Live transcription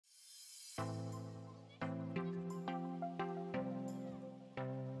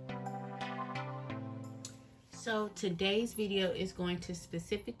So today's video is going to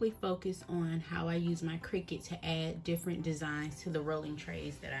specifically focus on how I use my Cricut to add different designs to the rolling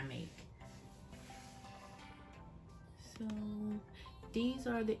trays that I make. So these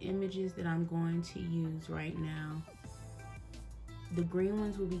are the images that I'm going to use right now. The green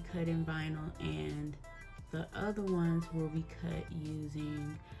ones will be cut in vinyl and the other ones will be cut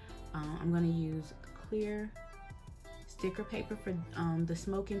using, I'm going to use clear sticker paper for the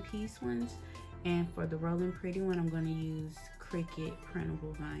Smoke and Peace ones. And for the Rolling Pretty one, I'm going to use Cricut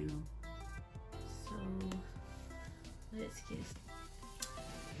printable vinyl. So let's get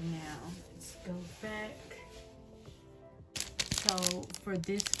now. Let's go back. So for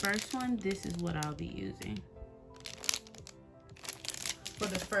this first one, this is what I'll be using. For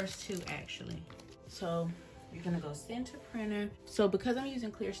the first two, actually. So you're gonna go center printer. So because I'm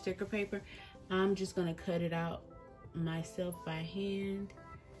using clear sticker paper, I'm just gonna cut it out myself by hand.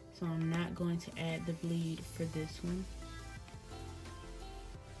 So I'm not going to add the bleed for this one.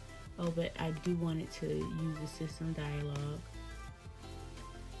 Oh, but I do want it to use the system dialog.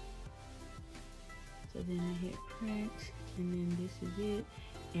 So then I hit print, and then this is it.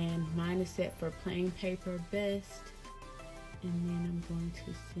 And mine is set for plain paper best. And then I'm going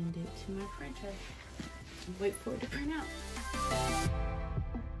to send it to my printer. Wait for it to print out.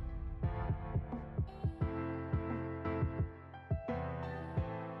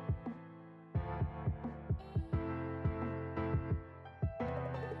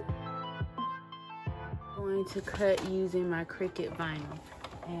 Going to cut using my Cricut vinyl,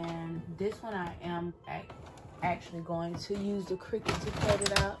 and this one I am actually going to use the Cricut to cut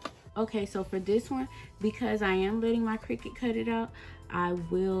it out. Okay, so for this one, because I am letting my Cricut cut it out, I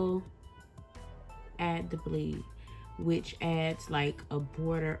will add the bleed, which adds like a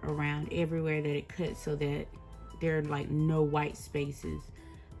border around everywhere that it cuts so that there are like no white spaces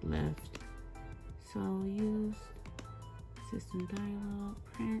left. So use system dialog,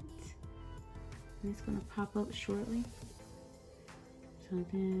 print. And it's gonna pop up shortly. So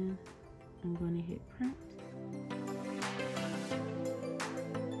then I'm gonna hit print.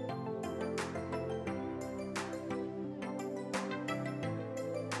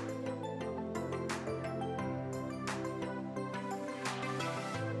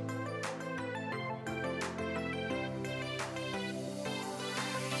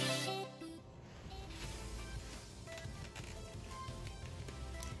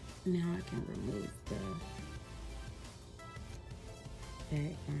 Now I can remove the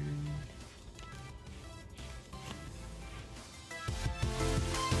background.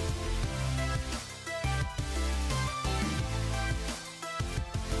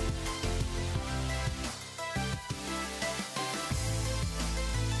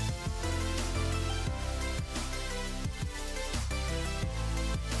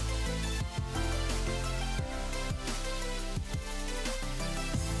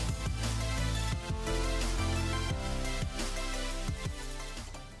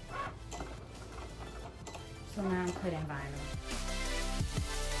 So now I'm cutting vinyl.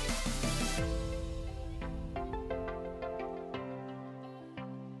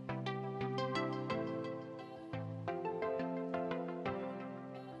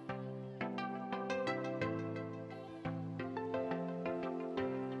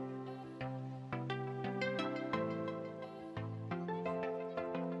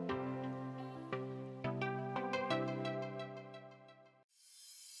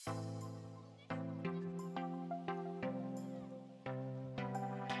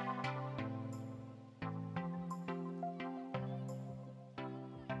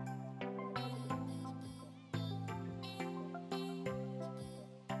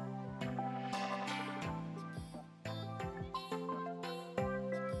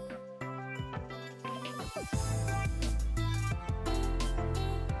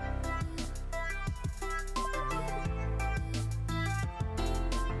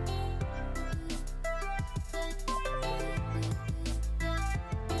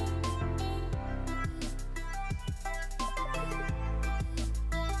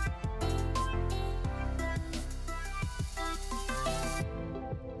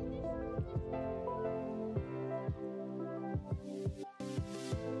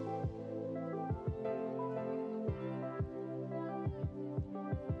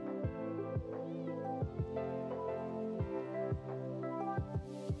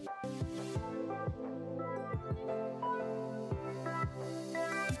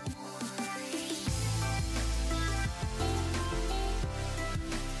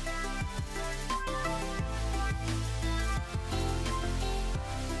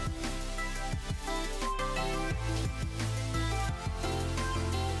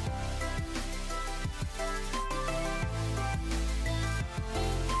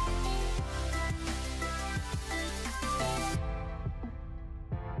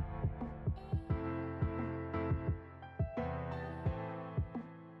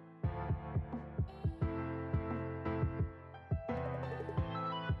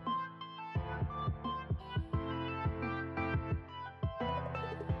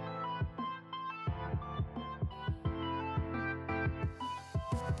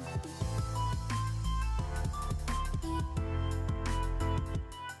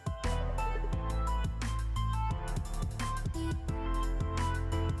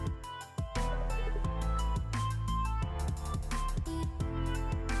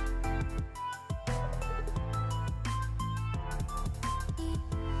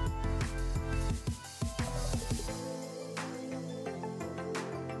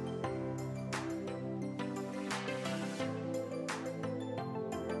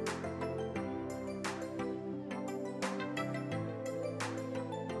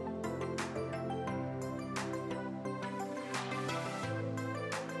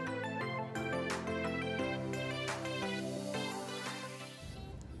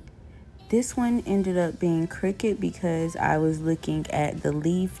 This one ended up being Cricut because I was looking at the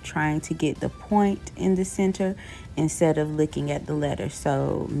leaf, trying to get the point in the center instead of looking at the letter.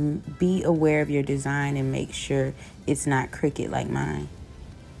 So be aware of your design and make sure it's not Cricut like mine.